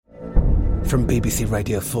From BBC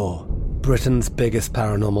Radio 4, Britain's biggest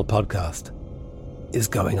paranormal podcast is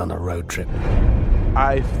going on a road trip.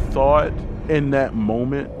 I thought in that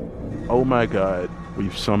moment, oh my God,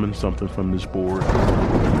 we've summoned something from this board.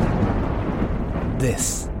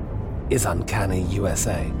 This is Uncanny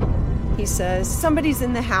USA. He says, somebody's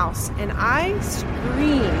in the house, and I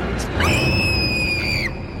screamed.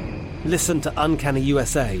 Listen to Uncanny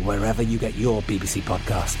USA wherever you get your BBC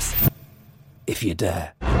podcasts, if you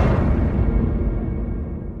dare.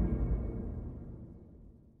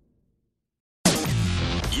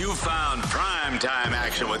 You found primetime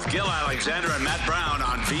action with Gil Alexander and Matt Brown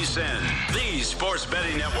on VSiN, the sports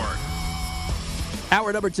betting network.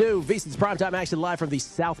 Hour number 2, VSiN's primetime action live from the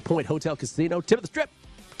South Point Hotel Casino. Tip of the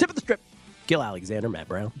strip. Gil Alexander, Matt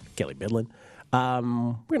Brown, Kelly Bidlin.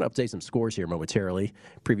 We're going to update some scores here momentarily.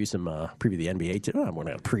 Preview the NBA. We're not going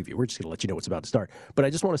to preview. We're just going to let you know what's about to start. But I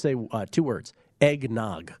just want to say 2 words.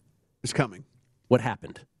 Eggnog. It's coming. What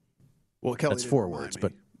happened? Well, Kelly That's 4 words,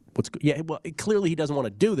 but clearly he doesn't want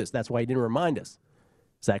to do this. That's why he didn't remind us.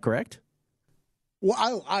 Is that correct?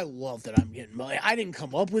 Well, I love that I'm getting money. I didn't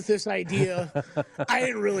come up with this idea. I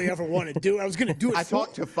didn't really ever want to do it. I was going to do it. I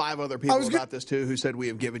talked to 5 other people about this, too, who said we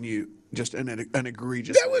have given you just an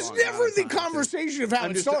egregious. That was never the conversation of how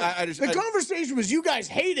it started. The conversation was you guys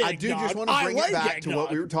hated I do just want to bring it back to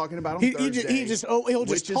what we were talking about on Thursday. He'll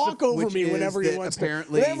just talk over me whenever he wants to.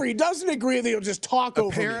 Whenever he doesn't agree, he'll just talk over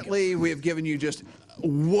me. Apparently, we have given you just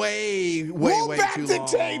way too long. Roll back the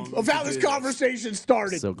tape of how this conversation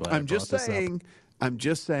started. So glad I'm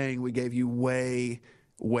just saying we gave you way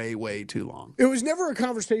too long. It was never a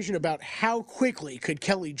conversation about how quickly could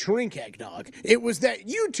Kelly drink eggnog. It was that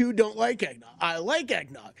you two don't like eggnog. I like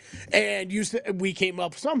eggnog. And you said we came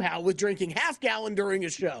up somehow with drinking half-gallon during a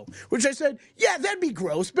show, which I said, yeah, that'd be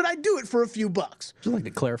gross, but I'd do it for a few bucks. Just like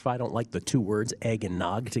to clarify, I don't like the 2 words egg and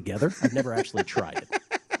nog together. I've never actually tried it.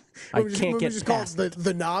 I can't get past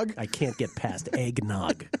the nog. I can't get past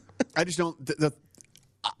eggnog. I just don't.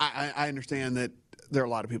 I understand that there are a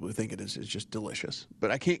lot of people who think it is just delicious,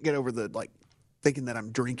 but I can't get over the thinking that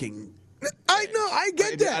I'm drinking. I know, I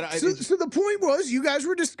get that. So the point was, you guys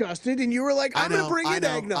were disgusted, and you were like, "I'm going to bring in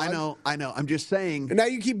eggnog." I know. I'm just saying. And now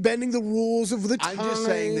you keep bending the rules of the time. I'm just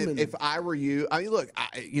saying that if I were you, I mean, look,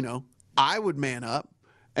 I would man up,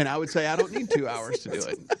 and I would say I don't need 2 hours to do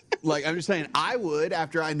it. I'm just saying I would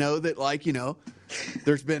after I know that,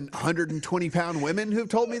 there's been 120-pound women who've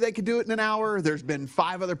told me they could do it in an hour. There's been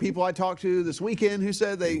 5 other people I talked to this weekend who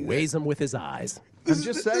said they weighs them with his eyes. I'm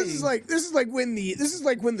just saying. This is like when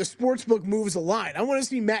the sports book moves a line. I want to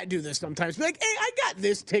see Matt do this sometimes. Be like, hey, I got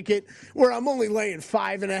this ticket where I'm only laying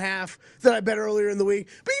 5.5 that I bet earlier in the week,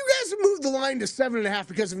 but you guys have moved the line to 7.5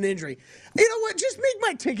 because of an injury. You know what? Just make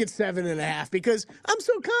my ticket 7.5 because I'm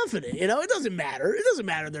so confident. It doesn't matter. It doesn't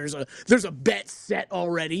matter. There's a bet set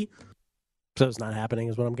already. So it's not happening,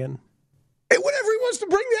 is what I'm getting. Hey, whenever he wants to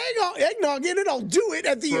bring the eggnog in, I'll do it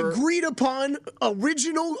at the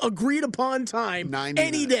original agreed upon time,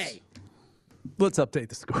 any day. Let's update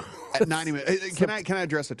the score. At 90 minutes. Can I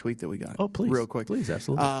address a tweet that we got? Oh, please. Real quick. Please,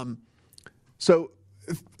 absolutely. So,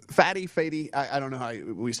 Fadi, I don't know how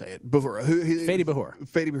we say it. Bahura. Fadi Bahura.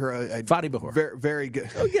 Fadi Bahura. Fadi Bahura. Very, very good.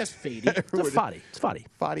 Oh, yes, Fadi. It's Fadi. It's Fadi.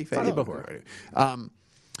 Fadi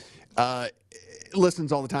Bahura.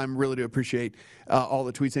 Listens all the time. Really do appreciate all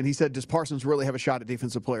the tweets. And he said, does Parsons really have a shot at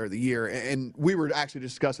Defensive Player of the Year? And we were actually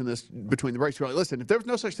discussing this between the breaks. We're like, listen, if there's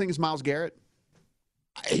no such thing as Myles Garrett,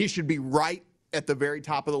 he should be right at the very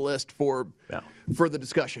top of the list for the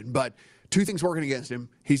discussion. But 2 things working against him.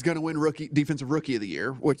 He's going to win Defensive Rookie of the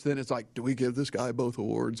Year, which then it's like, do we give this guy both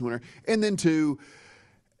awards? Winner? And then 2,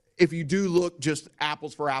 if you do look just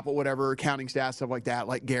apples for apple, whatever, counting stats, stuff like that,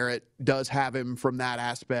 like Garrett does have him from that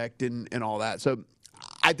aspect and all that. So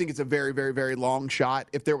I think it's a very, very, very long shot.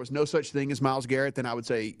 If there was no such thing as Myles Garrett, then I would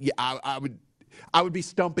say, yeah, I would be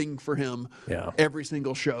stumping for him every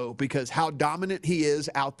single show because how dominant he is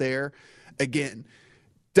out there, again,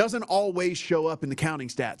 doesn't always show up in the counting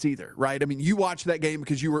stats either, right? I mean, you watched that game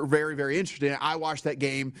because you were very, very interested in it. I watched that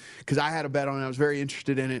game because I had a bet on it. I was very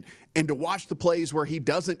interested in it. And to watch the plays where he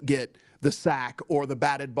doesn't get the sack or the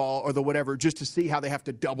batted ball or the whatever, just to see how they have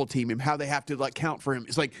to double team him, how they have to count for him.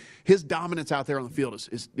 It's like his dominance out there on the field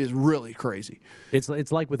is really crazy. It's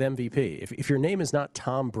like with MVP. If your name is not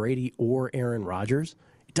Tom Brady or Aaron Rodgers,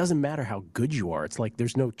 it doesn't matter how good you are. It's like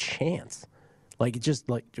there's no chance. Just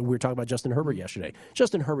like we were talking about Justin Herbert yesterday.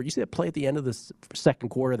 Justin Herbert, you see that play at the end of the second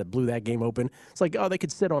quarter that blew that game open? It's like, they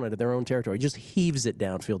could sit on it in their own territory. He just heaves it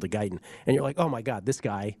downfield to Guyton. And you're like, oh, my God, this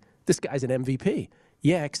guy's an MVP.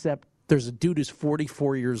 Yeah, except There's a dude who's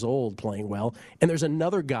 44 years old playing well, and there's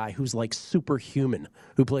another guy who's like superhuman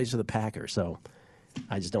who plays for the Packers. So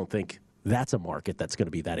I just don't think that's a market that's going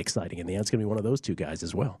to be that exciting in the end. It's going to be one of those two guys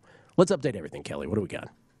as well. Let's update everything, Kelly. What do we got?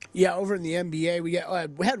 Yeah, over in the NBA, we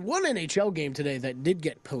had one NHL game today that did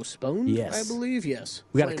get postponed. Yes. I believe. Yes,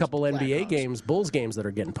 We got a Flames, couple NBA Blackhawks. games, Bulls games that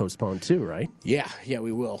are getting postponed too, right? Yeah,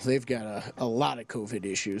 we will. They've got a lot of COVID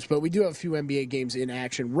issues, but we do have a few NBA games in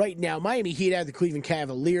action right now. Miami Heat at the Cleveland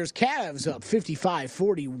Cavaliers. Cavs up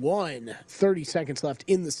 55-41. 30 seconds left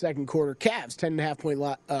in the second quarter. Cavs 10.5-point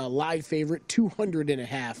live favorite.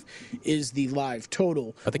 200.5 is the live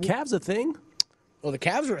total. Are the Cavs a thing? Well, the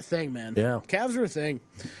Cavs are a thing, man. Yeah. Cavs are a thing.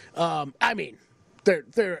 I mean,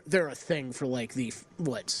 they're a thing for like the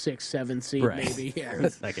 6th, 7th seed maybe. Yeah.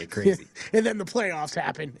 Let's not get crazy. And then the playoffs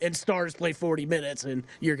happen, and stars play 40 minutes, and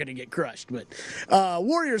you're going to get crushed. But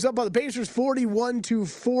Warriors up on the Pacers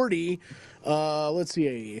 41-40. Let's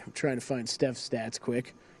see. I'm trying to find Steph's stats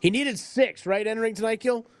quick. He needed 6, right, entering tonight,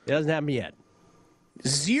 Gil? It doesn't happen yet.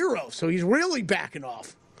 0, so he's really backing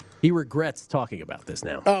off. He regrets talking about this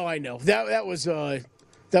now. Oh, I know. That was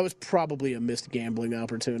probably a missed gambling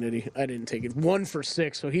opportunity. I didn't take it. 1 for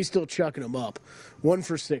 6, so he's still chucking them up. 1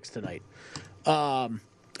 for 6 tonight.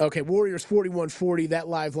 Okay, Warriors 41-40. That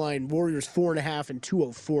live line, Warriors 4.5 and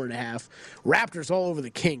 204.5. Raptors all over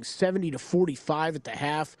the Kings, 70-45 at the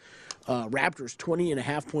half. Raptors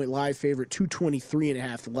 20.5-point live favorite,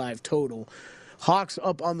 223.5 live total. Hawks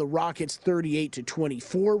up on the Rockets 38-24,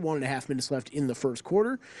 1.5 minutes left in the first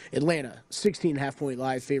quarter. Atlanta, 16.5-point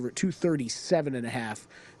live favorite, 237.5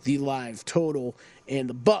 the live total. And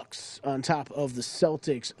the Bucks on top of the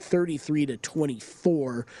Celtics,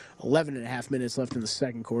 33-24, 11.5 minutes left in the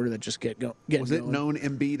second quarter. That just get going. Was it known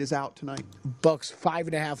Embiid is out tonight? Bucks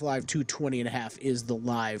 5.5 live, 220.5 is the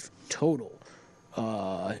live total.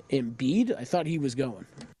 Embiid, I thought he was going.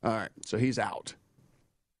 All right, so he's out.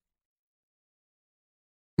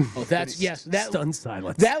 Oh, that's yes. That Stunned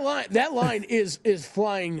silence. That line is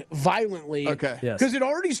flying violently. Okay. Yes. Because it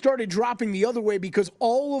already started dropping the other way because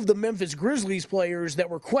all of the Memphis Grizzlies players that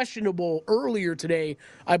were questionable earlier today,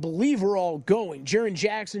 I believe, are all going. Jaren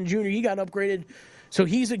Jackson Jr., he got upgraded, so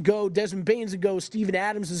he's a go. Desmond Bane's a go. Steven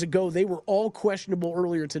Adams is a go. They were all questionable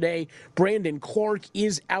earlier today. Brandon Clark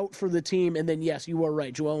is out for the team. And then, yes, you are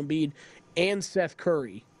right, Joel Embiid and Seth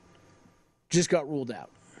Curry just got ruled out.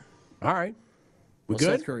 All right. We Well,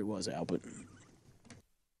 good? Seth Curry was out, but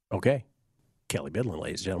Okay. Kelly Bidlin,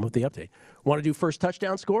 ladies and gentlemen, with the update. Want to do first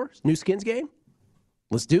touchdown score? New Skins game?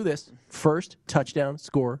 Let's do this. First touchdown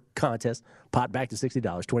score contest. Pot back to $60,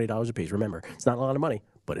 $20 a piece. Remember, it's not a lot of money,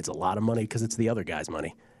 but it's a lot of money because it's the other guy's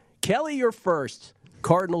money. Kelly, you're first.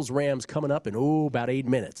 Cardinals-Rams coming up in, about 8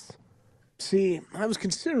 minutes. see, I was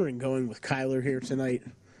considering going with Kyler here tonight,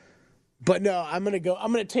 but no, I'm gonna go.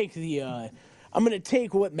 I'm gonna take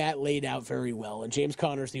what Matt laid out very well, and James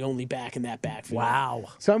Conner's the only back in that backfield. Wow.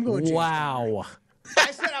 So I'm going James Wow.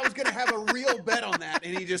 I said I was going to have a real bet on that,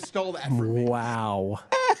 and he just stole that from me. Wow.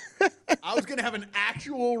 I was going to have an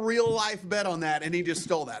actual real-life bet on that, and he just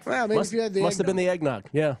stole that from me. Well, maybe if you had the Must have been the eggnog.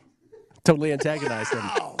 Yeah. Totally antagonized him.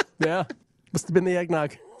 Yeah. Must have been the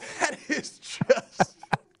eggnog. That is just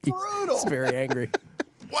brutal. He's very angry.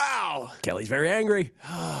 Wow. Kelly's very angry.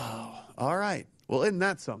 All right. Well, isn't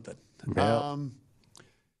that something? Yeah.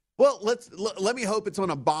 Well, let me hope it's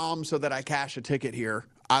on a bomb so that I cash a ticket here.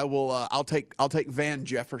 I will. I'll take Van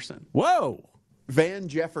Jefferson. Whoa. Van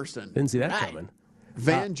Jefferson. Didn't see that coming.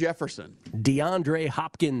 Van Jefferson. DeAndre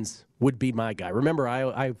Hopkins would be my guy. Remember,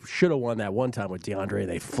 I should have won that one time with DeAndre.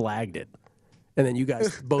 They flagged it. And then you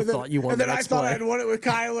guys both thought you won And the then I next thought play. I'd won it with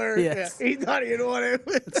Kyler. Yes. Yeah, he thought he'd won it.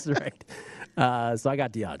 That's right. So I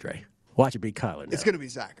got DeAndre. Watch it beat Kyler now. It's going to be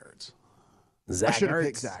Zach Ertz. I Zach should have Ertz.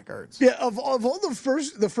 picked Zach Ertz. Yeah, of all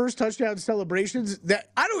the first touchdown celebrations, that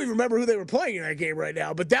I don't even remember who they were playing in that game right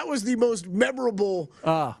now, but that was the most memorable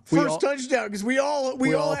first touchdown because we all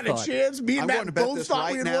had a thought. chance. Me and I'm Matt going to bet both this thought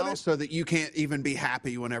right we'd now won it. so that you can't even be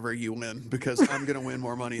happy whenever you win because I'm going to win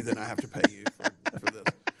more money than I have to pay you for this.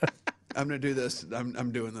 I'm going to do this.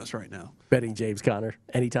 I'm doing this right now. Betting James Conner.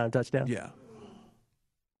 Anytime touchdown? Yeah.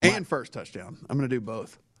 And first touchdown. I'm going to do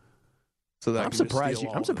both. So that I I'm can just surprised steal you.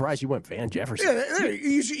 all I'm of them. surprised you went Van Jefferson. Yeah,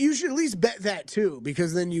 you should at least bet that too,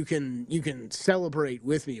 because then you can celebrate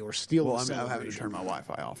with me or steal. Well, the I'm having to celebration. turn my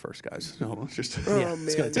Wi-Fi off first, guys. Hold on, just Yeah,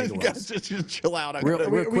 it's going to take a while. guys, just chill out.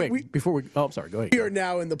 Real quick, before we. Oh, I'm sorry. Go ahead. We are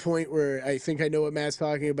now in the point where I think I know what Matt's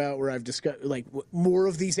talking about, where I've discussed like more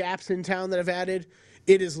of these apps in town that I've added.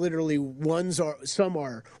 It is literally some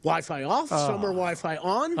are Wi-Fi off, some are Wi-Fi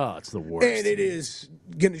on. Oh, it's the worst. And it is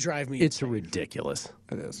going to drive me. It's ridiculous.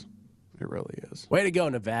 It is. It really is. Way to go,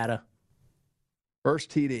 Nevada.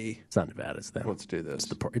 First TD. It's not Nevada. It's them. Let's do this.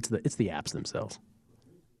 It's the apps themselves.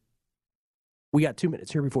 We got 2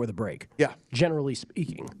 minutes here before the break. Yeah. Generally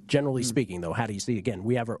speaking, though, how do you see? Again,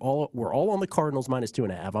 we're all on the Cardinals minus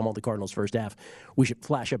 2.5. I'm on the Cardinals first half. We should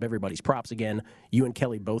flash up everybody's props again. You and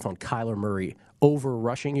Kelly both on Kyler Murray over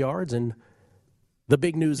rushing yards, and the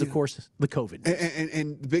big news, of course, the COVID news.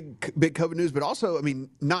 And big COVID news, but also, I mean,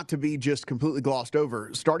 not to be just completely glossed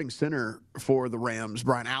over, starting center for the Rams,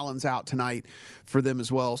 Brian Allen's out tonight for them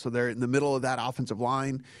as well. So they're in the middle of that offensive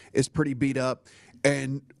line is pretty beat up.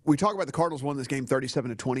 And we talk about the Cardinals won this game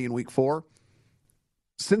 37-20 in week 4.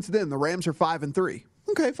 Since then, the Rams are 5-3.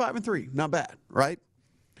 Okay, 5-3. Not bad, right?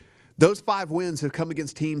 Those 5 wins have come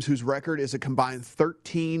against teams whose record is a combined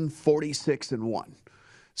 13-46-1.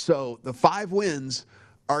 So the 5 wins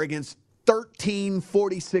are against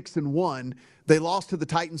 13-46-1. They lost to the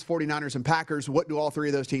Titans, 49ers, and Packers. What do all 3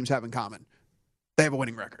 of those teams have in common? They have a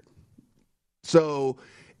winning record. So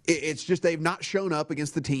it's just they've not shown up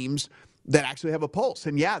against the teams that actually have a pulse.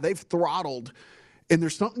 And, yeah, they've throttled. And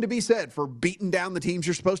there's something to be said for beating down the teams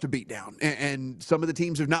you're supposed to beat down. And some of the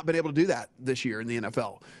teams have not been able to do that this year in the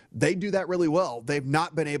NFL. They do that really well. They've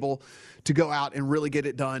not been able to go out and really get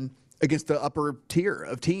it done against the upper tier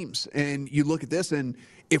of teams. And you look at this, and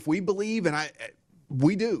if we believe, and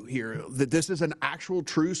we do here, that this is an actual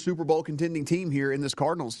true Super Bowl contending team here in this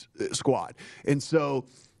Cardinals squad. And so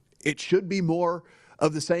it should be more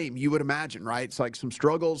of the same, you would imagine, right? It's like some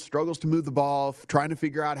struggles to move the ball, trying to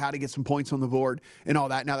figure out how to get some points on the board and all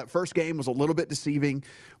that. Now, that first game was a little bit deceiving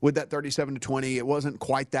with that 37-20. It wasn't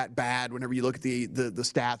quite that bad whenever you look at the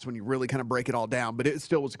stats when you really kind of break it all down, but it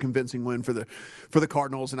still was a convincing win for the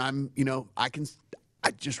Cardinals. And I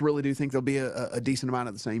just really do think there'll be a decent amount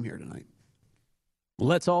of the same here tonight.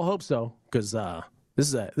 Let's all hope so, because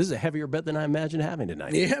this is a heavier bet than I imagined having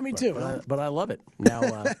tonight. Yeah, me too. But I love it.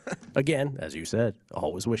 Now, again, as you said,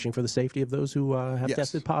 always wishing for the safety of those who have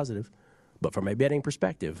tested positive. But from a betting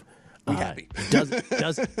perspective, happy.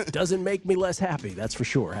 doesn't make me less happy, that's for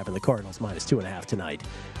sure, having the Cardinals minus 2.5 tonight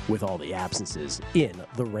with all the absences in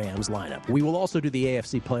the Rams lineup. We will also do the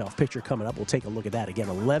AFC playoff picture coming up. We'll take a look at that. Again,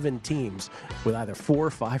 11 teams with either 4,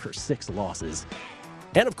 5, or 6 losses.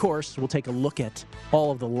 And, of course, we'll take a look at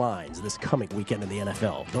all of the lines this coming weekend in the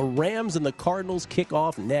NFL. The Rams and the Cardinals kick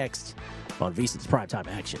off next on VSiN's Primetime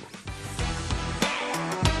Action.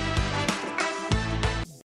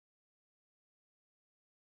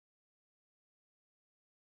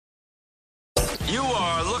 You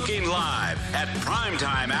are looking live at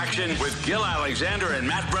Primetime Action with Gil Alexander and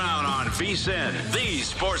Matt Brown on VSiN, the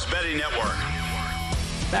Sports Betting Network.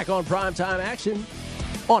 Back on Primetime Action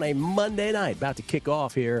on a Monday night, about to kick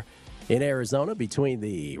off here in Arizona between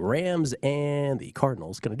the Rams and the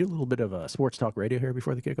Cardinals. Can I do a little bit of sports talk radio here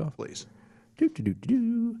before the kickoff? Please.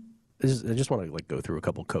 I just want to go through a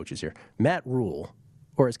couple coaches here. Matt Rule,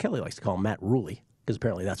 or as Kelly likes to call him, Matt Ruley, because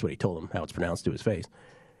apparently that's what he told him, how it's pronounced to his face.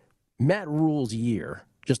 Matt Rule's year,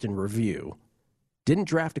 just in review, didn't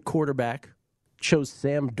draft a quarterback, chose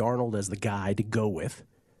Sam Darnold as the guy to go with.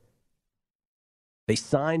 They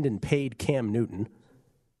signed and paid Cam Newton.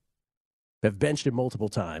 They've benched him multiple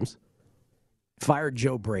times. Fired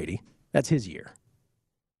Joe Brady. That's his year.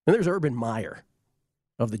 And there's Urban Meyer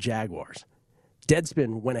of the Jaguars.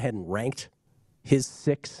 Deadspin went ahead and ranked his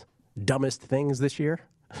 6 dumbest things this year.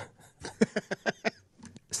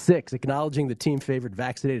 6, acknowledging the team favored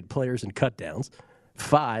vaccinated players and cutdowns.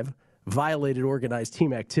 5, violated organized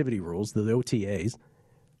team activity rules, the OTAs.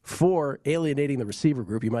 4, alienating the receiver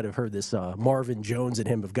group. You might have heard this, Marvin Jones and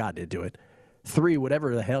him have gotten into it. 3,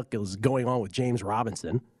 whatever the heck is going on with James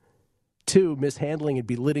Robinson. 2, mishandling and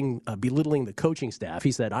belittling the coaching staff.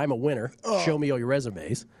 He said, "I'm a winner. Show me all your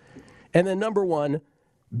resumes." And then number 1,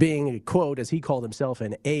 being a quote, as he called himself,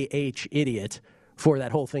 an AH idiot for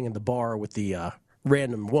that whole thing in the bar with the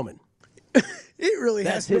random woman.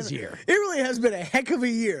 That's his year. It really has been a heck of a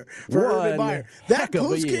year for Urban Meyer. That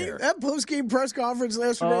post-game press conference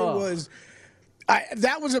yesterday was...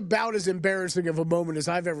 that was about as embarrassing of a moment as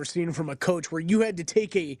I've ever seen from a coach, where you had to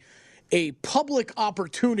take a public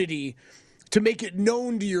opportunity to make it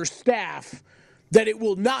known to your staff that it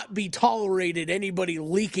will not be tolerated anybody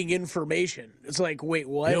leaking information. It's like, wait,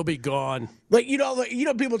 what? He'll be gone. Like,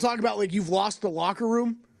 people talk about, like, you've lost the locker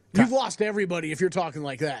room. You've lost everybody if you're talking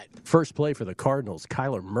like that. First play for the Cardinals,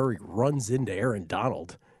 Kyler Murray runs into Aaron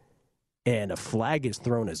Donald, and a flag is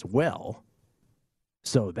thrown as well.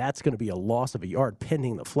 So that's going to be a loss of a yard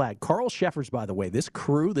pending the flag. Carl Sheffers, by the way, this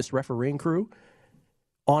refereeing crew,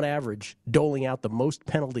 on average, doling out the most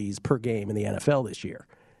penalties per game in the NFL this year.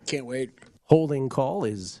 Can't wait. Holding call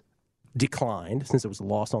is declined since it was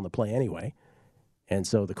lost on the play anyway. And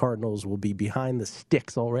so the Cardinals will be behind the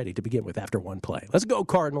sticks already to begin with after one play. Let's go,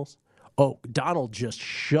 Cardinals. Oh, Donald just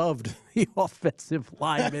shoved the offensive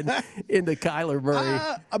lineman into Kyler Murray.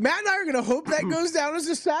 Matt and I are going to hope that goes down as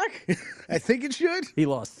a sack. I think it should. He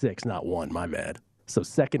lost 6, not 1, my bad. So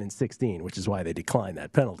 2nd and 16, which is why they declined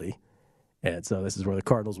that penalty. And so this is where the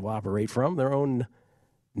Cardinals will operate from their own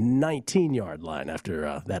 19-yard line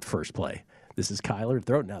after that first play. This is Kyler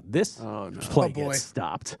throwing. Now, this play gets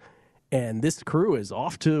stopped. And this crew is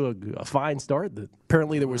off to a fine start.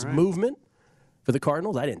 Apparently there was movement for the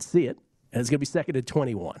Cardinals. I didn't see it. And it's going to be 2nd and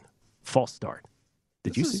 21. False start.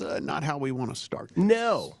 Did you see? This is not how we want to start.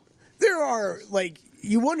 No. There are,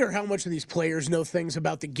 you wonder how much of these players know things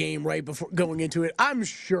about the game right before going into it. I'm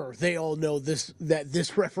sure they all know that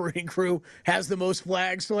this refereeing crew has the most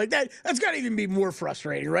flags. So, that's got to even be more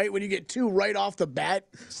frustrating, right? When you get 2 right off the bat.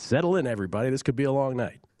 Settle in, everybody. This could be a long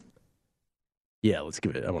night. Yeah, let's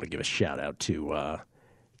give it. I want to give a shout out to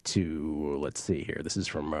let's see here. This is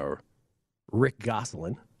from Rick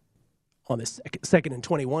Gosselin on this 2nd and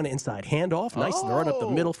 21 inside handoff. Nice throw up the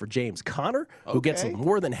middle for James Conner, who gets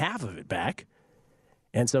more than half of it back.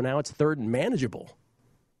 And so now it's 3rd and manageable.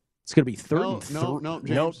 It's going to be 3rd and 3. No,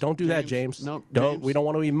 James. Don't do that, James. No, don't. James. We don't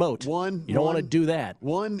want to emote. You don't want to do that.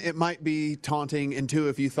 1, it might be taunting, and 2,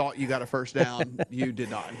 if you thought you got a first down, you did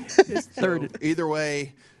not. It's 3rd. So either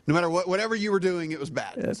way, no matter whatever you were doing, it was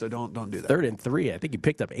bad. Yeah. So don't do that. 3rd and 3. I think he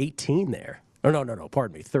picked up 18 there. Oh, no.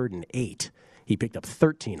 Pardon me. 3rd and 8. He picked up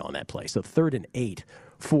 13 on that play. So 3rd and 8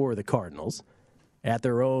 for the Cardinals. At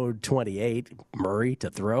their own 28, Murray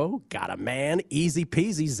to throw. Got a man. Easy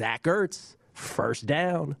peasy. Zach Ertz. First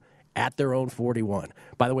down at their own 41.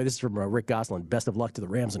 By the way, this is from Rick Gosselin. Best of luck to the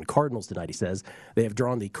Rams and Cardinals tonight, he says. They have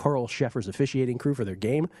drawn the Carl Sheffers officiating crew for their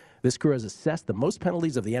game. This crew has assessed the most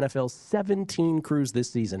penalties of the NFL's 17 crews this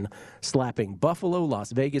season, slapping Buffalo,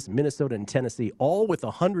 Las Vegas, Minnesota, and Tennessee, all with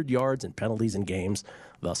 100 yards and penalties in games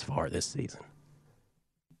thus far this season.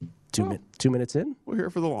 2 minutes in. We're here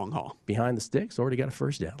for the long haul. Behind the sticks, already got a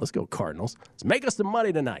first down. Let's go, Cardinals. Let's make us some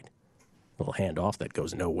money tonight. A little handoff that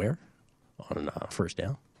goes nowhere on first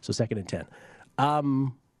down. So 2nd and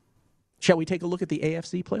 10. Shall we take a look at the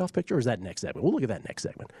AFC playoff picture, or is that next segment? We'll look at that next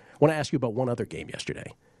segment. I want to ask you about one other game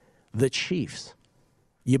yesterday. The Chiefs.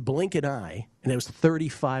 You blink an eye, and it was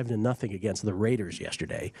 35-0 against the Raiders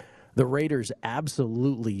yesterday. The Raiders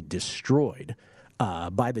absolutely destroyed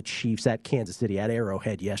by the Chiefs at Kansas City, at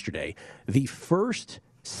Arrowhead yesterday. The first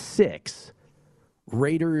 6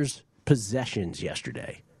 Raiders possessions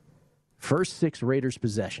yesterday. First 6 Raiders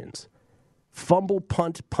possessions. Fumble,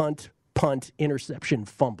 punt, interception,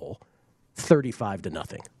 fumble,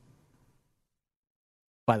 35-0.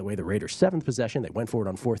 By the way, the Raiders' 7th possession, they went for it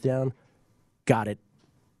on 4th down, got it,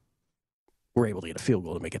 were able to get a field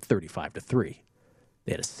goal to make it 35-3.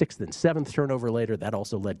 They had a 6th and 7th turnover later. That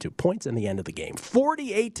also led to points in the end of the game.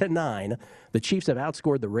 48-9. The Chiefs have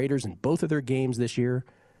outscored the Raiders in both of their games this year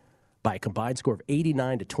by a combined score of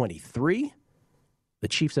 89-23. The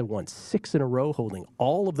Chiefs have won 6 in a row, holding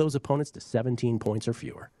all of those opponents to 17 points or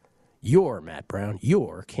fewer. You're Matt Brown,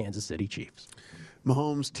 your Kansas City Chiefs.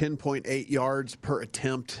 Mahomes, 10.8 yards per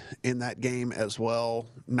attempt in that game as well.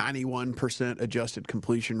 91% adjusted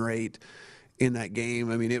completion rate in that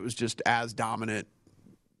game. I mean, it was just as dominant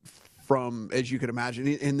as you could imagine.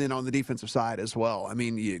 And then on the defensive side as well. I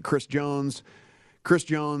mean, Chris Jones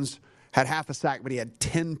had half a sack, but he had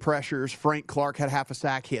 10 pressures. Frank Clark had half a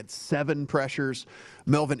sack. He had 7 pressures.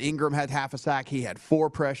 Melvin Ingram had half a sack. He had 4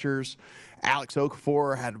 pressures. Alex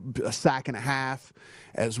Okafor had a sack and a half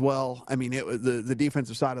as well. I mean, the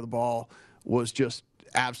defensive side of the ball was just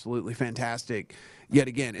absolutely fantastic yet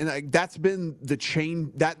again. And that's been the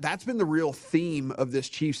chain. That's been the real theme of this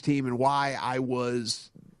Chiefs team and why I was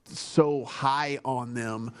so high on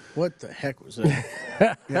them. What the heck was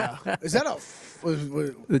that? Yeah. Is that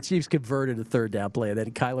The Chiefs converted a 3rd down play, and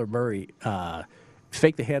then Kyler Murray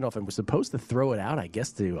faked the handoff and was supposed to throw it out, I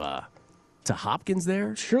guess, to Hopkins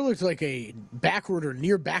there. Sure looks like a backward or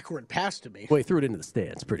near backward pass to me. Well, he threw it into the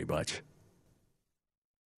stands, pretty much.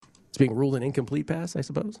 It's being ruled an incomplete pass, I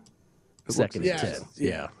suppose. 2nd and 10.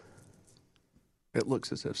 Yeah. It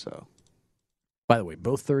looks as if so. By the way,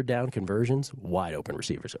 both 3rd down conversions, wide open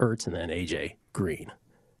receivers, Ertz and then A.J. Green.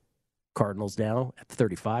 Cardinals down at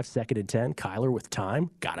 35, 2nd and 10. Kyler with time,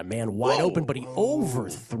 got a man wide open, but he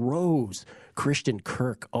overthrows Christian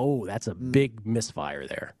Kirk. Oh, that's a big misfire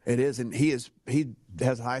there. It is, and he has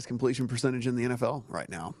the highest completion percentage in the NFL right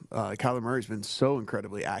now. Kyler Murray's been so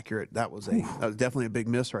incredibly accurate. That was definitely a big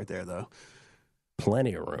miss right there, though.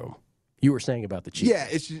 Plenty of room. You were saying about the Chiefs. Yeah,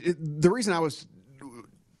 the reason I was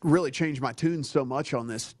really changed my tune so much on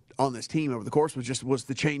this on this team over the course was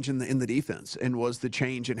the change in the defense, and was the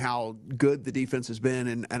change in how good the defense has been,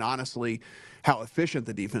 and honestly how efficient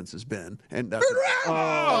the defense has been. And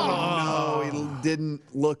no, he didn't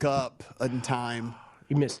look up in time.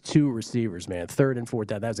 He missed 2 receivers, man. 3rd and 4th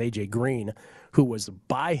down. That was A.J. Green, who was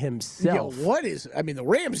by himself. The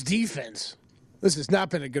Rams' defense? This has not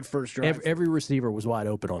been a good first drive. Every receiver was wide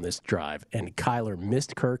open on this drive, and Kyler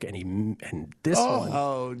missed Kirk, and this one.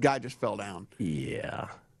 Oh, guy just fell down. Yeah.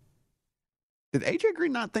 Did A.J.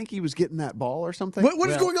 Green not think he was getting that ball or something? What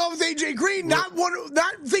is going on with A.J. Green? Not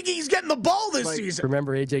thinking he's getting the ball this season.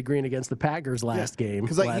 Remember A.J. Green against the Packers last game?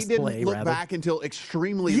 Because he didn't look back until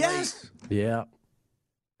extremely late. Yeah.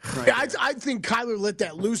 Right. I think Kyler let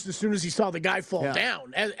that loose as soon as he saw the guy fall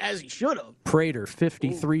down, as he should have. Prater,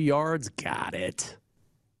 53 yards, got it.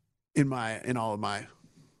 In all of my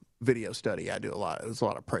video study, I do a lot. It was a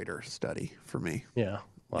lot of Prater study for me. Yeah,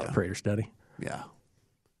 a lot of Prater study. Yeah.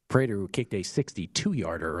 Prater, who kicked a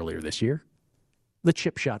 62-yarder earlier this year. The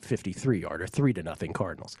chip shot 53-yarder, 3-0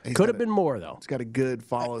 Cardinals. Could have been more, though. He's got a good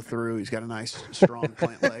follow through. He's got a nice, strong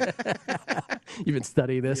plant leg. You've been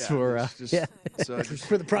studying this for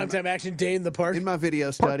for the primetime action day in the park. In my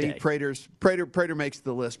video study, Prater makes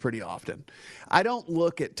the list pretty often. I don't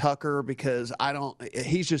look at Tucker because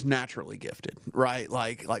he's just naturally gifted, right?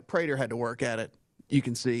 Like Prater had to work at it. You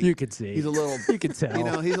can see. He's a little. You can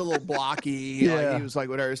tell. He's a little blocky. He was like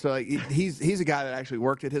whatever. So he's a guy that actually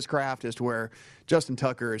worked at his craft, as to where Justin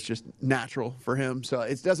Tucker is just natural for him. So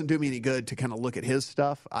it doesn't do me any good to kind of look at his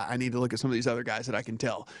stuff. I need to look at some of these other guys that I can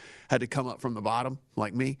tell had to come up from the bottom,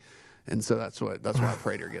 like me. And so that's why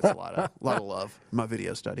Prater gets a lot of love in my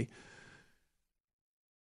video study.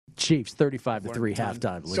 Chiefs 35-3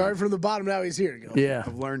 halftime lead. Sorry from the bottom. Now he's here. Yeah,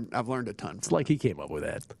 I've learned a ton. It's like he came up with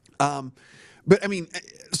that. But I mean,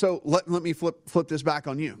 so let me flip this back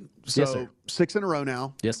on you. So Yes, sir. 6 in a row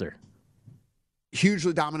now. Yes, sir.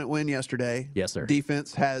 Hugely dominant win yesterday. Yes, sir.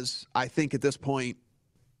 Defense has, I think, at this point,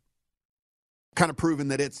 kind of proven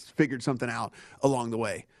that it's figured something out along the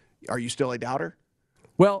way. Are you still a doubter?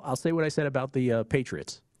 Well, I'll say what I said about the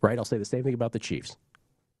Patriots, right? I'll say the same thing about the Chiefs.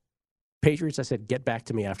 Patriots, I said, get back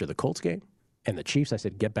to me after the Colts game. And the Chiefs, I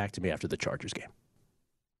said, get back to me after the Chargers game.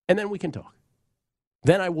 And then we can talk.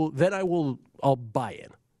 I'll buy in.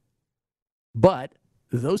 But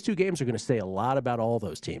those 2 games are going to say a lot about all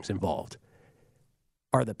those teams involved.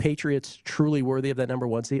 Are the Patriots truly worthy of that number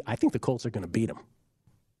 1 seed? I think the Colts are going to beat them.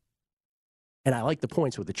 And I like the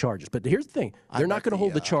points with the Chargers. But here's the thing. They're not going to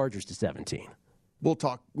hold the Chargers to 17. We'll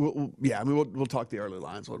talk. We'll talk the early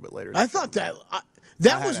lines a little bit later. I thought that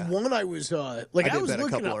was one I was I was bet a looking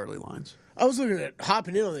couple at early lines. I was looking at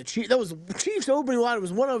hopping in on the Chiefs. That was Chiefs opening line. It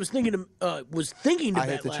was one I was thinking to I hit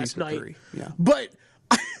bet the last Chiefs night. at 3. Yeah. But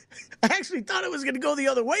I actually thought it was going to go the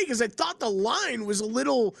other way because I thought the line was I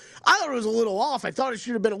thought it was a little off. I thought it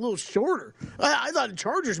should have been a little shorter. I thought the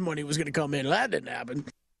Chargers money was going to come in. That didn't happen.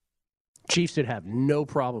 Chiefs should have no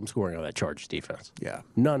problem scoring on that Chargers defense. Yeah.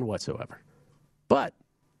 None whatsoever. But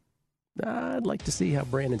I'd like to see how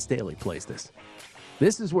Brandon Staley plays this.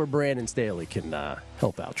 This is where Brandon Staley can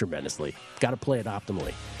help out tremendously. Got to play it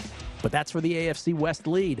optimally. But that's for the AFC West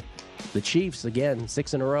lead. The Chiefs, again,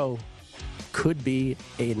 6 in a row, could be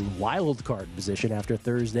in wild card position after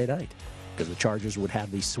Thursday night because the Chargers would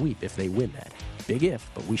have the sweep if they win that. Big if,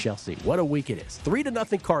 but we shall see. What a week it is.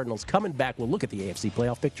 3-0 Cardinals coming back. We'll look at the AFC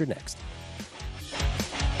playoff picture next.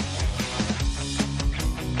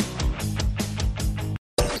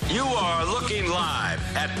 You are looking live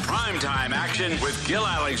at Primetime Action with Gil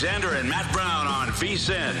Alexander and Matt Brown on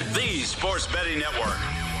VSiN, the Sports Betting Network.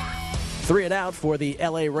 3 and out for the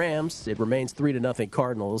LA Rams. It remains 3-0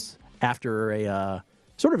 Cardinals after a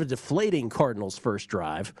sort of a deflating Cardinals first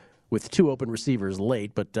drive with 2 open receivers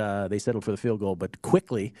late, but they settled for the field goal. But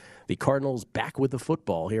quickly, the Cardinals back with the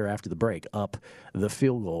football here after the break, up the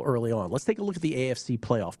field goal early on. Let's take a look at the AFC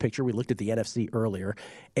playoff picture. We looked at the NFC earlier.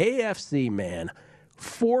 AFC, man,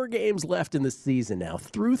 4 games left in the season now,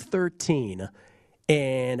 through 13.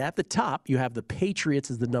 And at the top, you have the Patriots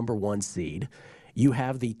as the number 1 seed. You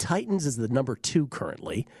have the Titans as the number 2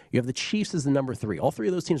 currently. You have the Chiefs as the number 3. All 3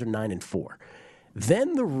 of those teams are 9-4.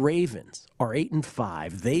 Then the Ravens are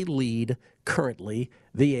 8-5. They lead currently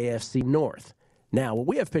the AFC North. Now, what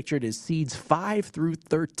we have pictured is seeds 5 through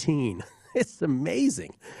 13. It's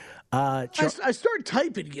amazing. I start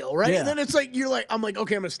typing, Gil, right? Yeah. And then it's like, I'm like,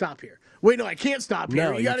 okay, I'm going to stop here. Wait, no, I can't stop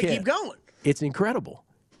here. No, you got to can't. keep going. It's incredible.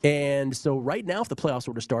 And so right now, if the playoffs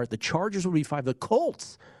were to start, the Chargers would be 5. The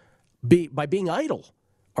Colts, by being idle,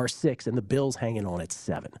 are 6, and the Bills hanging on at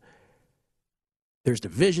 7. There's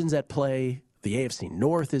divisions at play. The AFC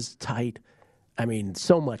North is tight. I mean,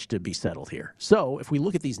 so much to be settled here. So if we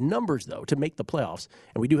look at these numbers, though, to make the playoffs,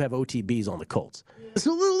 and we do have OTBs on the Colts. It's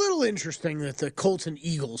a little interesting that the Colts and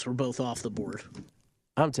Eagles were both off the board.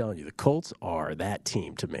 I'm telling you, the Colts are that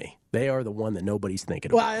team to me. They are the one that nobody's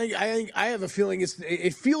thinking Well, about. I have a feeling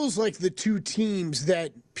it feels like the two teams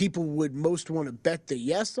that people would most want to bet the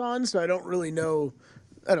yes on. So I don't really know.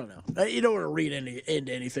 I don't know. You don't want to read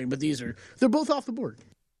into anything, but they're both off the board.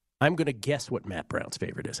 I'm going to guess what Matt Brown's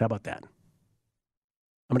favorite is. How about that?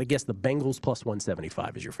 I'm going to guess the Bengals plus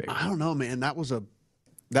 175 is your favorite. I don't know, man. That was a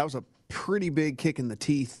pretty big kick in the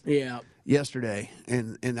teeth. Yeah. Yesterday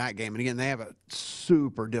in that game, and again, they have a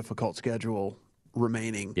super difficult schedule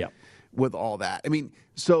remaining. Yeah. With all that, I mean,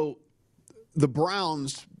 so the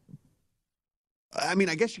Browns. I mean,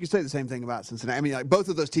 I guess you could say the same thing about Cincinnati. I mean, like both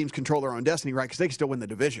of those teams control their own destiny, right? Because they can still win the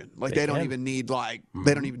division. Like they don't even need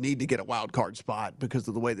they don't even need to get a wild card spot because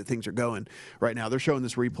of the way that things are going right now. They're showing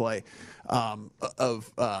this replay of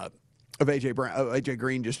AJ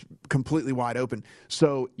Green just completely wide open.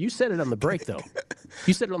 So you said it on the break, though.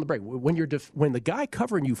 You said it on the break. When when the guy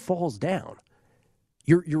covering you falls down,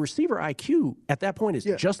 your receiver IQ at that point is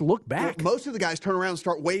just look back. Well, most of the guys turn around and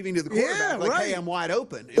start waving to the quarterback like, "Hey, I'm wide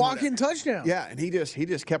open." Walk-in touchdown. Yeah, and he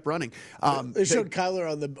just kept running. They showed Kyler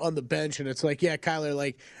on the bench, and it's like, yeah, Kyler,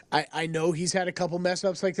 like I know he's had a couple mess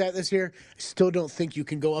ups like that this year. I still don't think you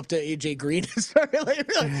can go up to AJ Green and start like,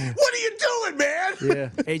 what are you doing, man? Yeah,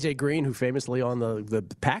 AJ Green, who famously on the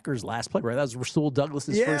Packers last play, right? That was Rasul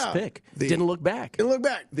Douglas's first pick. Didn't look back. Didn't look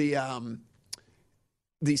back.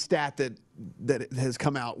 The stat that has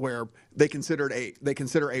come out where they consider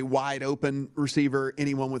a wide open receiver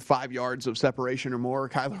anyone with 5 yards of separation or more.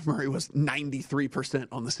 Kyler Murray was 93%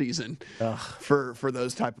 on the season for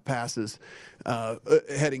those type of passes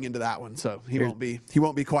heading into that one. So he won't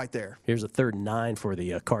be quite there. Here's a 3rd and 9 for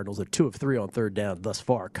the Cardinals. They're 2 of 3 on 3rd down thus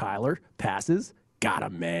far. Kyler passes, got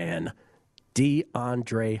a man,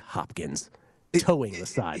 DeAndre Hopkins towing the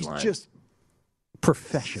sideline. It's just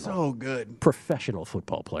professional, so good, professional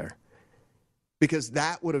football player. Because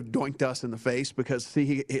that would have doinked us in the face. Because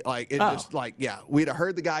we'd have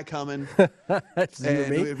heard the guy coming, and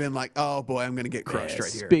we'd have been like, "Oh boy, I'm going to get crushed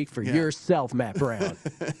right here." Speak for yourself, Matt Brown.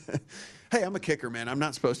 Hey, I'm a kicker, man. I'm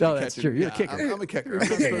not supposed to be catching. That's true. You're a kicker. I'm a kicker. I'm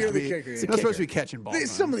not supposed to be catching balls.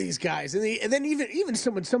 Some of these guys, and then even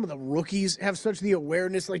some of the rookies have such the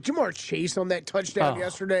awareness, like Jamar Chase on that touchdown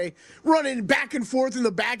yesterday, running back and forth in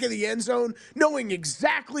the back of the end zone, knowing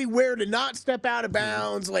exactly where to not step out of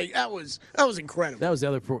bounds. Like that was incredible. That was the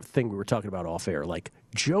other thing we were talking about off air. Like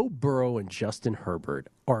Joe Burrow and Justin Herbert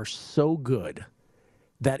are so good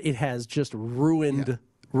that it has just ruined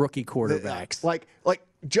rookie quarterbacks. Like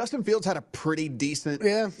Justin Fields had a pretty decent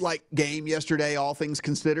game yesterday, all things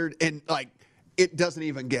considered, and like it doesn't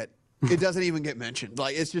even get mentioned.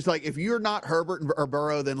 Like it's just like if you're not Herbert or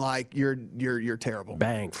Burrow, then like you're terrible.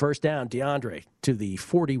 Bang, first down, DeAndre to the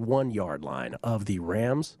 41-yard line of the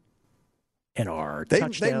Rams, and our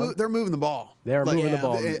touchdown. They're moving the ball. They're moving the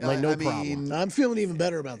ball like no problem. I'm feeling even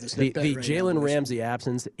better about this. The Jalen Ramsey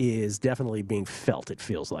absence is definitely being felt. It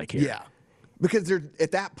feels like here. Yeah, because they're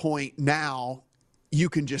at that point now. You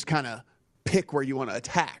can just kind of pick where you want to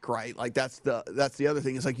attack, right? Like that's the other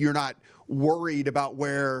thing. It's like you're not worried about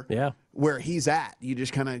where he's at. You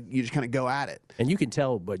just kind of go at it. And you can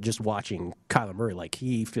tell, but just watching Kyler Murray, like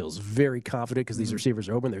he feels very confident because these receivers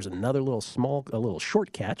are open. There's another little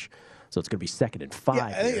short catch. So it's going to be 2nd and 5.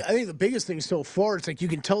 I think the biggest thing so far, it's like you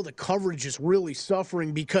can tell the coverage is really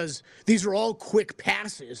suffering because these are all quick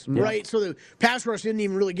passes, right? So the pass rush didn't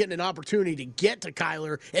even really get an opportunity to get to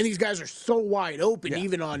Kyler, and these guys are so wide open,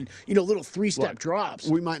 even on little 3-step drops.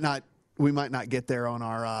 We might not get there on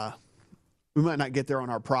our. We might not get there on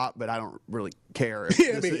our prop, but I don't really care. If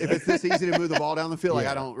it's this easy to move the ball down the field, like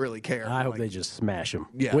I don't really care. I hope they just smash them.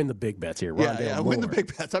 Yeah. Win the big bets here. Win the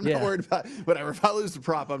big bets. I'm not worried about whatever. If I lose the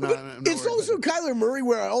prop, I'm not it's also Kyler Murray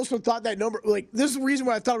where I also thought that number, like this is the reason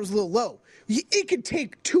why I thought it was a little low. It could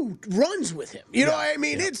take 2 runs with him. You know what I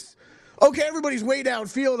mean? It's okay, everybody's way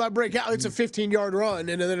downfield. I break out. It's a 15-yard run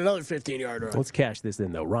and then another 15-yard run. Let's cash this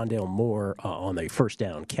in, though. Rondale Moore on the first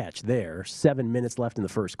down catch there. 7 minutes left in the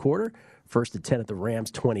first quarter. 1st and 10 at the Rams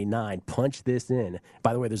 29. Punch this in.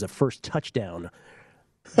 By the way, there's a first touchdown.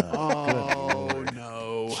 Oh,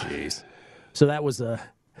 no. Jeez. So that was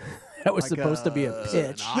supposed to be a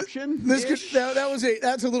pitch. An option?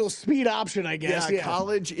 That's a little speed option, I guess. Yeah,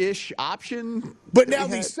 college-ish option. But now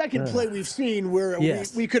the second play we've seen where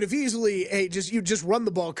we could have easily, you just run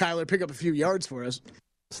the ball, Kyler, pick up a few yards for us.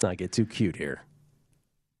 Let's not get too cute here.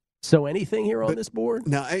 So anything here on this board?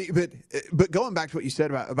 No, but going back to what you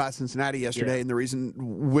said about Cincinnati yesterday and the reason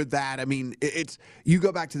with that, I mean, it's you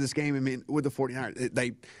go back to this game, I mean, with the 49ers,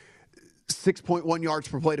 they 6.1 yards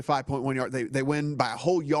per play to 5.1 yards. They win by a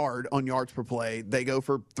whole yard on yards per play. They go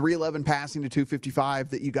for 311 passing to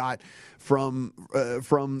 255 that you got from the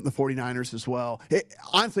 49ers as well.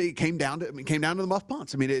 Honestly, it came down to the muff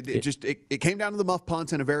punts. I mean, it came down to the muff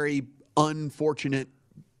punts and a very unfortunate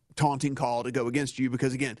taunting call to go against you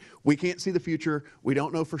because, again, we can't see the future. We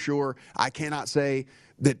don't know for sure. I cannot say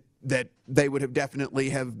that they would have definitely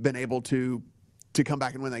have been able to come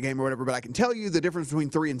back and win that game or whatever, but I can tell you the difference between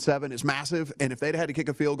 3 and 7 is massive. And if they'd had to kick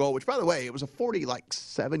a field goal, which by the way, it was a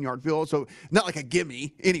 47-yard field goal, so not like a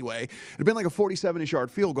gimme anyway. It'd been like a 47-ish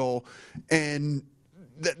yard field goal, and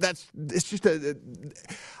it's just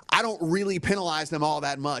I don't really penalize them all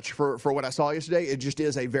that much for what I saw yesterday. It just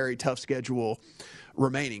is a very tough schedule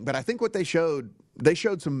remaining. But I think what they showed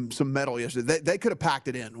some mettle yesterday. They could have packed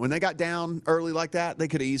it in when they got down early like that. They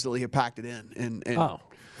could easily have packed it in. And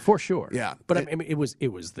for sure. Yeah. But I mean, it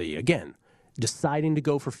was the, again, deciding to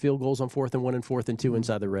go for field goals on 4th and 1 and 4th and 2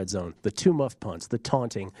 inside the red zone, the 2 muff punts, the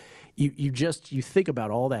taunting. You think about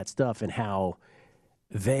all that stuff and how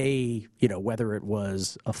they, whether it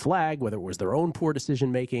was a flag, whether it was their own poor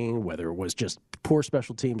decision making, whether it was just poor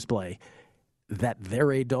special teams play, that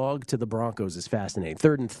they're a dog to the Broncos is fascinating.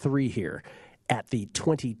 3rd and 3 here. At the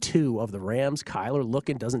 22 of the Rams, Kyler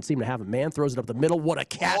looking, doesn't seem to have a man, throws it up the middle. What a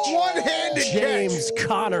catch. One-handed James catch.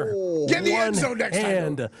 Conner. Get in the end zone next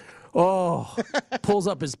time. Pulls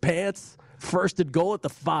up his pants. 1st and goal at the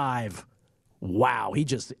 5. Wow, he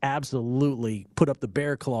just absolutely put up the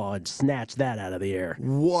bear claw and snatched that out of the air.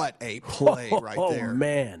 What a play right there. Oh,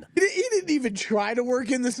 man. He didn't even try to work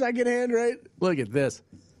in the second hand, right? Look at this.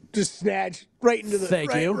 Just snatch right into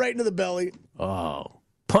the right into the belly. Oh.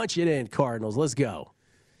 Punch it in, Cardinals. Let's go.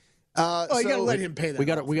 You got to let him pay that.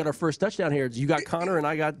 We got our first touchdown here. You got Connor and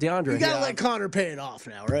I got DeAndre. You got to let Connor pay it off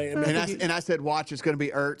now, right? I mean, and I said, watch, it's going to be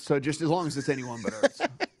Ertz. So just as long as it's anyone but Ertz,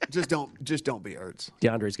 just don't be Ertz.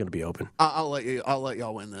 DeAndre's going to be open. I'll let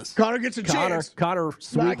y'all win this. Connor gets a chance. Connor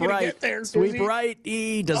sweep right. Sweep right.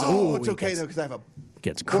 He does. Oh, it's okay though because I have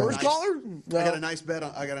gets crushed. Caller. I got a nice bet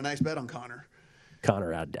on Connor.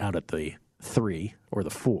 Connor out at the 3 or the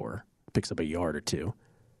 4 picks up a yard or 2.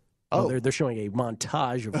 They're showing a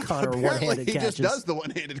montage of Connor one-handed catches. He just does the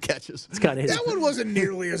one-handed catches. It's kind of that one wasn't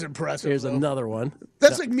nearly as impressive. Here's another one.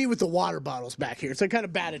 That's like me with the water bottles back here. It's like kind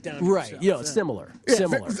of bat it down. Right. Yourself. Similar. Yeah,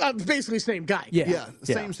 Similar. Basically same guy. Yeah.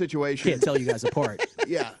 Same situation. Can't tell you guys apart.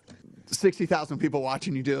 Yeah. 60,000 people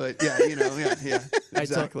watching you do it. Yeah.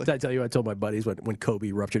 Exactly. I tell you, I told my buddies when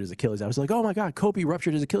Kobe ruptured his Achilles, I was like, oh my God, Kobe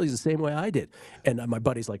ruptured his Achilles the same way I did. And my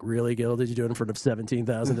buddy's like, really, Gil? Did you do it in front of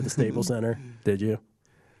 17,000 at the Staples Center? Did you?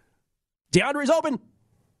 DeAndre's open.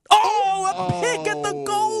 A pick at the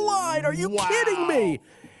goal line. Are you kidding me?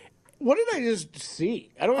 What did I just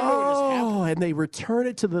see? I don't even know what just happened. And they return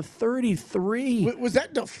it to the 33. Was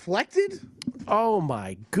that deflected? Oh,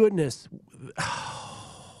 my goodness.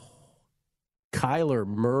 Kyler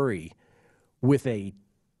Murray with a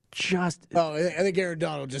just... Oh, I think Aaron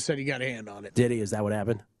Donald just said he got a hand on it. Did he? Is that what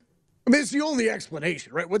happened? I mean, it's the only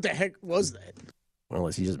explanation, right? What the heck was that? Well,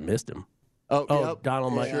 unless he just missed him. Yep.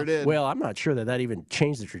 Donald might. Sure did. Well, I'm not sure that even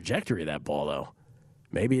changed the trajectory of that ball, though.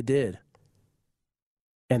 Maybe it did.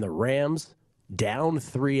 And the Rams down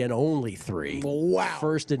 3 and only 3. Wow.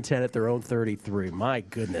 1st and 10 at their own 33. My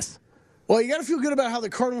goodness. Well, you got to feel good about how the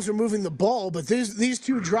Cardinals are moving the ball, but these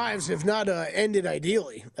 2 drives have not ended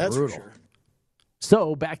ideally. That's brutal. For sure.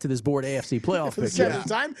 So back to this board AFC playoff For the picture. 7th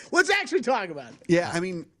time, let's actually talk about it. Yeah, I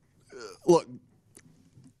mean, look,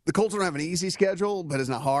 the Colts don't have an easy schedule, but it's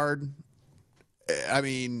not hard. I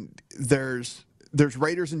mean, there's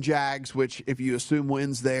Raiders and Jags, which if you assume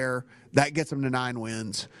wins there, that gets them to 9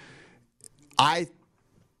 wins. I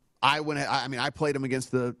played them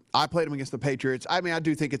against the Patriots. I mean, I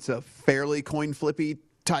do think it's a fairly coin flippy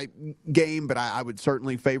type game, but I would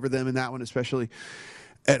certainly favor them in that one, especially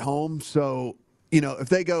at home. So, if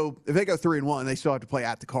they go 3-1, they still have to play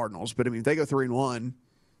at the Cardinals. But I mean, if they go 3-1,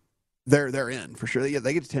 they're in for sure.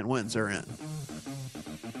 They get to 10 wins, they're in.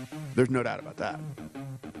 There's no doubt about that.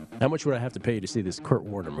 How much would I have to pay you to see this Kurt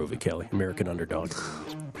Warner movie, Kelly? American Underdog.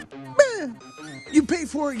 You pay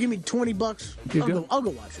for it, give me $20. I'll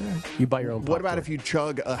go watch it. You buy your own popcorn. What about if you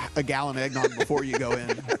chug a gallon of eggnog before you go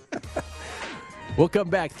in? We'll come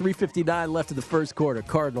back. 3:59 left in the first quarter.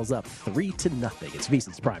 Cardinals up 3-0. It's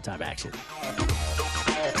VSiN's primetime action.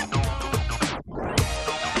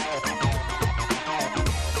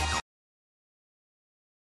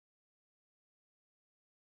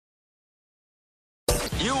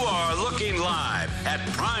 You are looking live at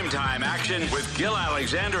Primetime Action with Gil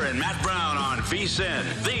Alexander and Matt Brown on VSiN,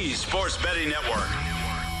 the Sports Betting Network.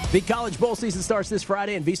 The College Bowl season starts this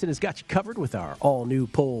Friday, and VSiN has got you covered with our all-new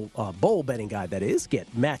bowl betting guide, that is.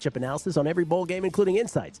 Get matchup analysis on every bowl game, including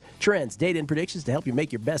insights, trends, data, and predictions to help you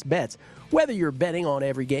make your best bets. Whether you're betting on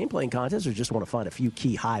every game, playing contests, or just want to find a few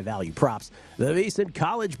key high-value props, the VSiN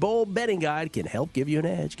College Bowl betting guide can help give you an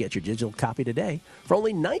edge. Get your digital copy today for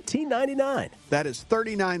only $19.99. That is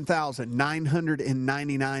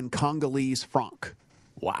 39,999 Congolese franc.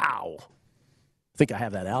 Wow. I think I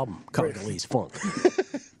have that album, Congolese Funk.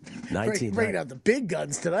 Bringing out the big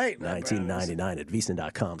guns tonight. $19.99 at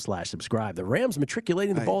VSiN.com/subscribe. The Rams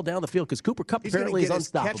matriculating the ball down the field because Cooper Kupp apparently is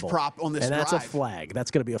unstoppable. Catch prop on this and that's drive. a flag.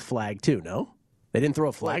 That's going to be a flag too, no? They didn't throw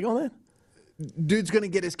a flag on that? Dude's going to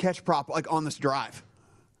get his catch prop like on this drive.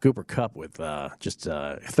 Cooper Kupp with just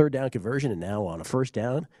a third down conversion, and now on a first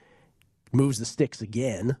down, moves the sticks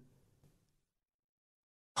again.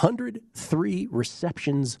 103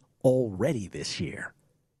 receptions already this year.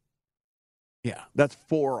 Yeah, that's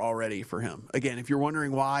 4 already for him. Again, if you're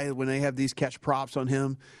wondering why when they have these catch props on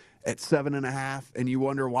him at 7.5 and you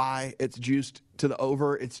wonder why it's juiced to the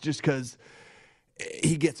over, it's just because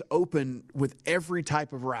he gets open with every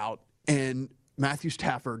type of route, and Matthew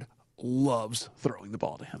Stafford loves throwing the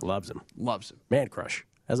ball to him. Loves him. Loves him. Man crush.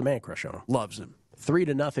 Has a man crush on him. Loves him.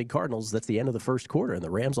 3-0 Cardinals. That's the end of the first quarter, and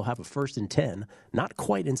the Rams will have a 1st and 10, not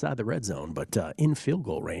quite inside the red zone, but in field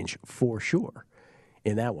goal range for sure.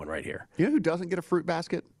 In that one right here. You know who doesn't get a fruit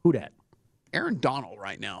basket? Who dat? Aaron Donald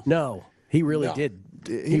right now. No, he really did.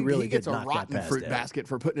 He really gets did a knock rotten that pass fruit down. basket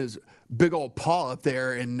for putting his big old paw up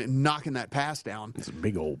there and knocking that pass down. It's a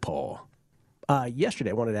big old paw. Yesterday,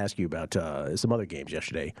 I wanted to ask you about some other games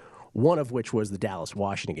yesterday, one of which was the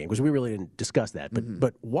Dallas-Washington game, because we really didn't discuss that.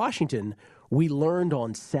 But Washington, we learned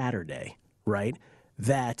on Saturday, right,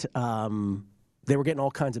 that they were getting all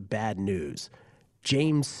kinds of bad news.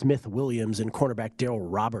 James Smith-Williams and cornerback Darryl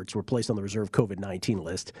Roberts were placed on the reserve COVID-19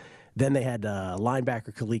 list. Then they had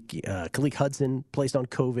linebacker Khaleke Hudson placed on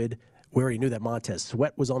COVID. We already knew that Montez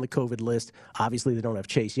Sweat was on the COVID list. Obviously, they don't have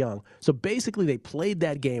Chase Young. So basically, they played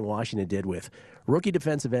that game, Washington did, with rookie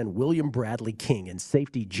defensive end William Bradley King and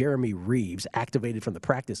safety Jeremy Reeves activated from the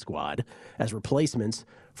practice squad as replacements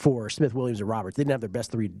for Smith-Williams and Roberts. They didn't have their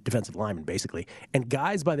best 3 defensive linemen, basically. And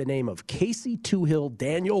guys by the name of Casey Toohill,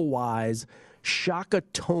 Daniel Wise, Shaka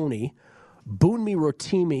Toney, Boonmi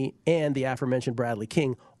Rotimi, and the aforementioned Bradley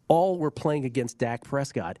King all were playing against Dak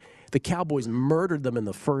Prescott. The Cowboys murdered them in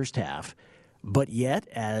the first half, but yet,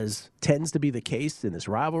 as tends to be the case in this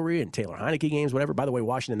rivalry and Taylor Heineke games, whatever. By the way,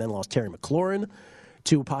 Washington then lost Terry McLaurin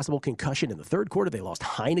to a possible concussion in the third quarter. They lost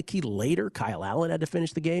Heineke later. Kyle Allen had to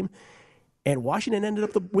finish the game. And Washington ended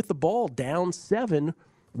up with the ball down 7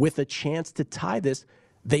 with a chance to tie this.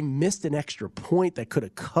 They missed an extra point that could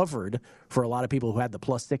have covered for a lot of people who had the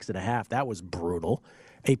plus 6.5. That was brutal.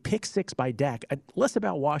 A pick 6 by Dak. Less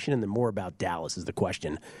about Washington than more about Dallas is the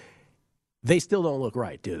question. They still don't look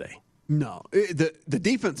right, do they? No. The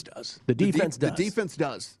defense does. The defense does. The defense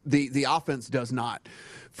does. The offense does not,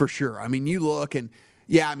 for sure. I mean, you look and,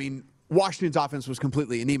 yeah, I mean, Washington's offense was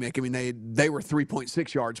completely anemic. I mean, they were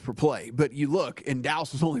 3.6 yards per play. But you look, and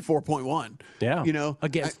Dallas was only 4.1. Yeah. You know,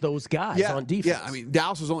 against those guys on defense. Yeah, I mean,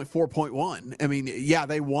 Dallas was only 4.1. I mean, yeah,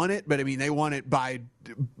 they won it, but I mean, they won it by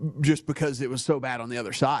just because it was so bad on the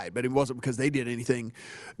other side. But it wasn't because they did anything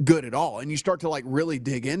good at all. And you start to like really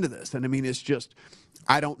dig into this. And I mean, it's just,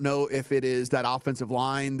 I don't know if it is that offensive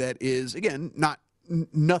line that is, again,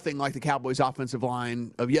 nothing like the Cowboys' offensive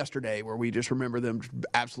line of yesterday, where we just remember them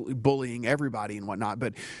absolutely bullying everybody and whatnot.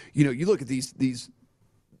 But, you know, you look at these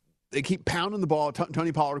they keep pounding the ball.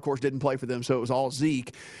 Tony Pollard, of course, didn't play for them, so it was all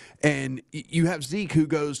Zeke. And you have Zeke who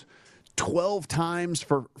goes 12 times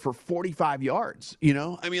for 45 yards, you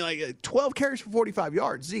know? I mean, like 12 carries for 45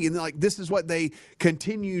 yards, Zeke. And like this is what they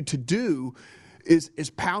continue to do is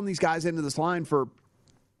pound these guys into this line for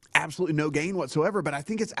absolutely no gain whatsoever. But I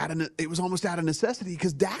think it was almost out of necessity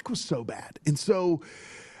because Dak was so bad. And so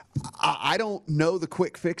I don't know the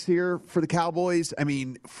quick fix here for the Cowboys. I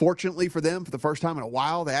mean, fortunately for them, for the first time in a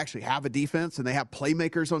while, they actually have a defense and they have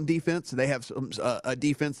playmakers on defense. They have a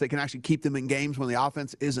defense that can actually keep them in games when the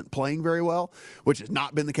offense isn't playing very well, which has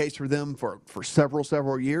not been the case for them for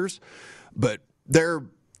several years. But they're,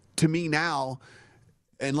 to me now,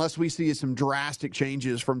 unless we see some drastic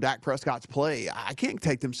changes from Dak Prescott's play, I can't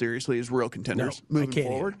take them seriously as real contenders moving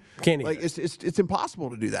forward. Can't like it's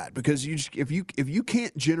impossible to do that because if you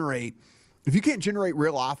can't generate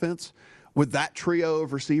real offense with that trio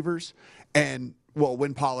of receivers, and well,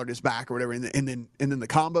 when Pollard is back or whatever, and then the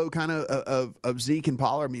combo kind of Zeke and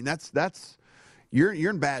Pollard, I mean that's you're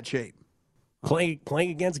in bad shape.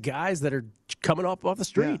 playing against guys that are coming off the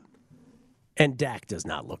street. Yeah. And Dak does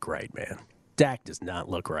not look right, man. Dak does not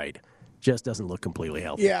look right. Just doesn't look completely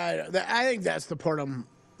healthy. Yeah, I think that's the part I'm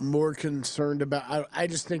more concerned about. I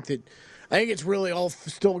just think that it's really all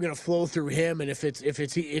still going to flow through him, and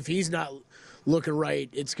if he's not looking right,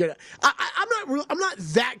 it's gonna. I'm not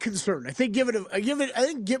that concerned. I think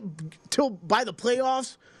till by the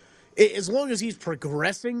playoffs, as long as he's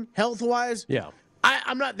progressing health wise. Yeah,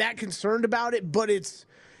 I'm not that concerned about it, but it's.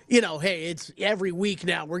 Hey, it's every week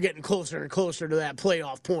now we're getting closer and closer to that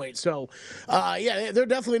playoff point. So, they're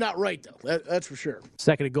definitely not right, though. That's for sure.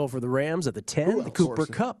 Second and goal for the Rams at the 10. The Cooper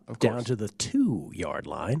Kupp down to the 2-yard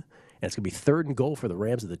line. And it's going to be third and goal for the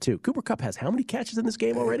Rams at the 2. Cooper Kupp has how many catches in this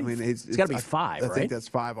game already? I mean, it's got to be 5, right? I think that's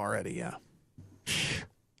 5 already, yeah.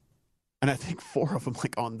 And I think 4 of them,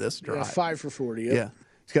 on this drive. Yeah, 5 for 40, yeah.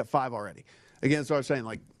 He's got 5 already. Again, that's what I was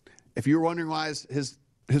saying. If you're wondering why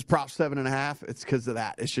his prop's 7.5, it's because of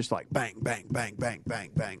that. It's just bang, bang, bang, bang,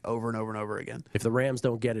 bang, bang, over and over and over again. If the Rams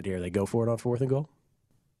don't get it here, they go for it on 4th and goal?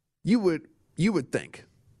 You would think.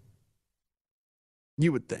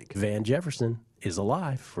 You would think. Van Jefferson is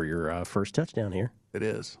alive for your first touchdown here. It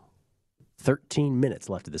is. 13 minutes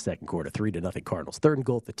left of the second quarter, 3-0 Cardinals. Third and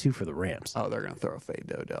goal at the 2 for the Rams. Oh, they're going to throw a fade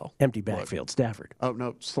to Odell. Empty backfield, Stafford. Oh,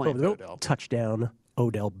 no, slam to Odell. Touchdown,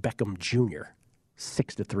 Odell Beckham Jr.,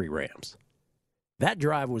 6-3 Rams. That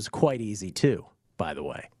drive was quite easy, too, by the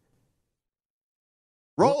way.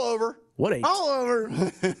 Roll over. What a all over.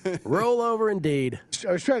 roll over indeed.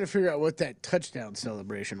 I was trying to figure out what that touchdown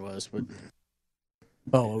celebration was, but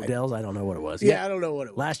Odell's. I don't know what it was. Yeah, I don't know what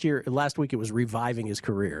it was. Last week it was reviving his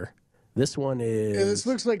career. This one is. Yeah, this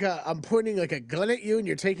looks like I'm pointing a gun at you, and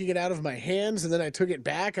you're taking it out of my hands, and then I took it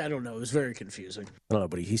back. I don't know. It was very confusing. I don't know,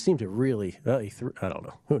 but he seemed to really. I don't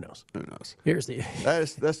know. Who knows? Who knows? Here's the.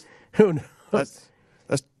 That's who knows?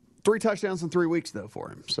 That's 3 touchdowns in 3 weeks, though, for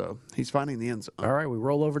him. So he's finding the end zone. All right, we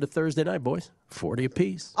roll over to Thursday night, boys. 40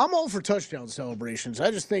 apiece. I'm all for touchdown celebrations.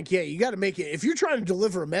 I just think, you got to make it. If you're trying to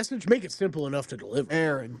deliver a message, make it simple enough to deliver.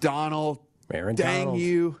 Aaron Donald. Dang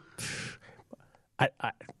you.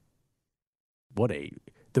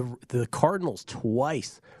 The Cardinals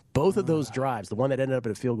twice. Both of those drives, the one that ended up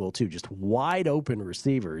in a field goal, too, just wide open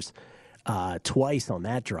receivers. Twice on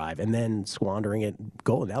that drive, and then squandering it,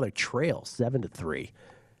 goal. Now they trail 7-3,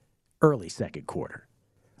 early second quarter.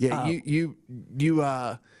 Yeah, you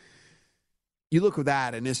look at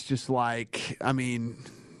that, and it's just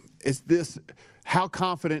is this? How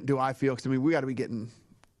confident do I feel? Because we got to be getting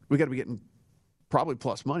probably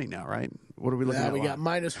plus money now, right? What are we looking at? We got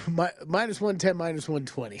minus 110, minus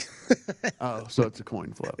 120. Oh, so it's a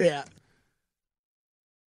coin flip. Yeah.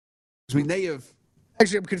 They have.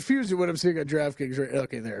 Actually, I'm confused at what I'm seeing on DraftKings. Right?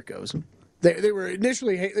 Okay, there it goes. They were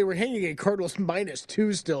initially hanging a Cardinals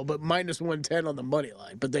 -2 still, but minus 110 on the money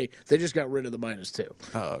line. But they just got rid of the -2.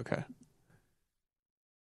 Oh, okay.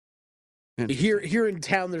 Here in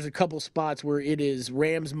town, there's a couple spots where it is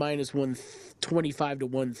Rams minus 125 to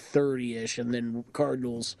 130-ish, and then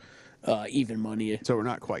Cardinals even money. So we're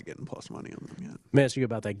not quite getting plus money on them yet. Let me ask you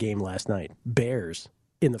about that game last night. Bears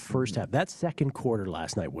in the first half. That second quarter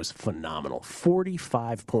last night was phenomenal.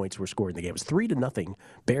 45 points were scored in the game. It was 3-0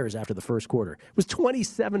 Bears after the first quarter. It was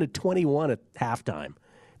 27-21 at halftime in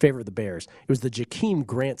favor of the Bears. It was the Jakeem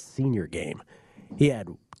Grant Sr. game. He had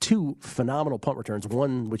 2 phenomenal punt returns,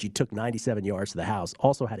 one which he took 97 yards to the house.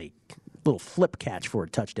 Also had a little flip catch for a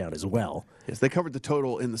touchdown as well. Yes, they covered the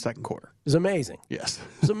total in the second quarter. It was amazing. Yes.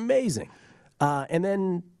 It was amazing. And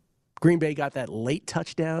then Green Bay got that late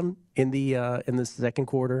touchdown in the second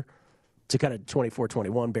quarter to kind of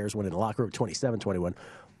 24-21. Bears went in the locker room 27-21.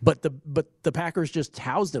 But the Packers just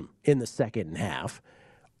housed them in the second half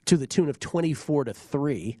to the tune of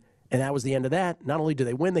 24-3, and that was the end of that. Not only do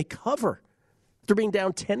they win, they cover. They're being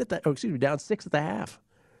down down 6 at the half.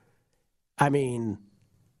 I mean,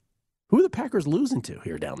 who are the Packers losing to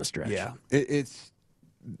here down the stretch? Yeah, it's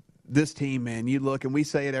this team, man. You look, and we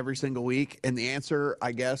say it every single week, and the answer,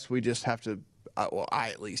 I guess, we just have to. I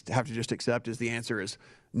at least have to just accept is the answer is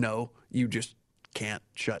no. You just can't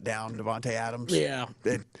shut down Devontae Adams. Yeah,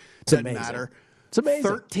 it doesn't amazing. matter. It's amazing.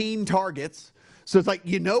 13 targets. So it's like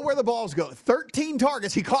where the balls go. 13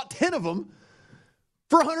 targets. He caught 10 of them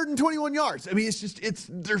for 121 yards. I mean,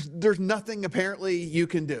 there's nothing apparently you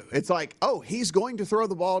can do. It's like, he's going to throw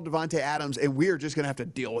the ball to Devontae Adams, and we're just going to have to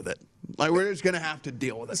deal with it. Like, we're just going to have to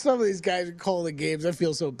deal with it. Some of these guys are calling the games. I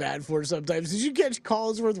feel so bad for sometimes. Did you catch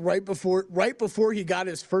Collinsworth right before he got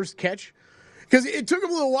his first catch? Because it took him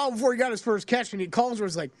a little while before he got his first catch, and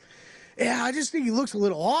Collinsworth's like, yeah, I just think he looks a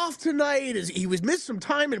little off tonight. He was missed some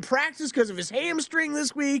time in practice because of his hamstring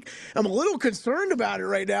this week. I'm a little concerned about it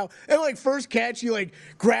right now. And like first catch, he like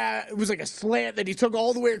it was like a slant that he took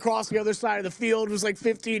all the way across the other side of the field. It was like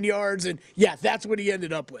 15 yards, and yeah, that's what he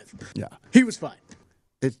ended up with. Yeah, he was fine.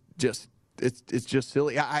 It's just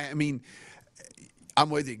silly. I mean, I'm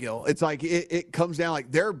with you, Gil. It's like it comes down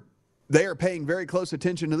like they are paying very close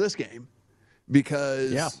attention to this game.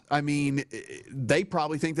 Because, I mean, they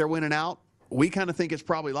probably think they're winning out. We kind of think it's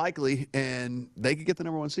probably likely, and they could get the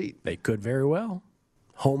number 1 seed. They could very well.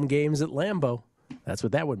 Home games at Lambeau. That's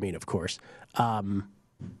what that would mean, of course.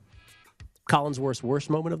 Collinsworth's worst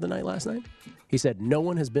moment of the night last night? He said, no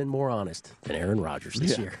one has been more honest than Aaron Rodgers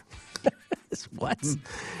this year. What?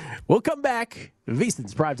 We'll come back.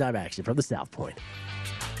 VSiN's primetime action from the South Point.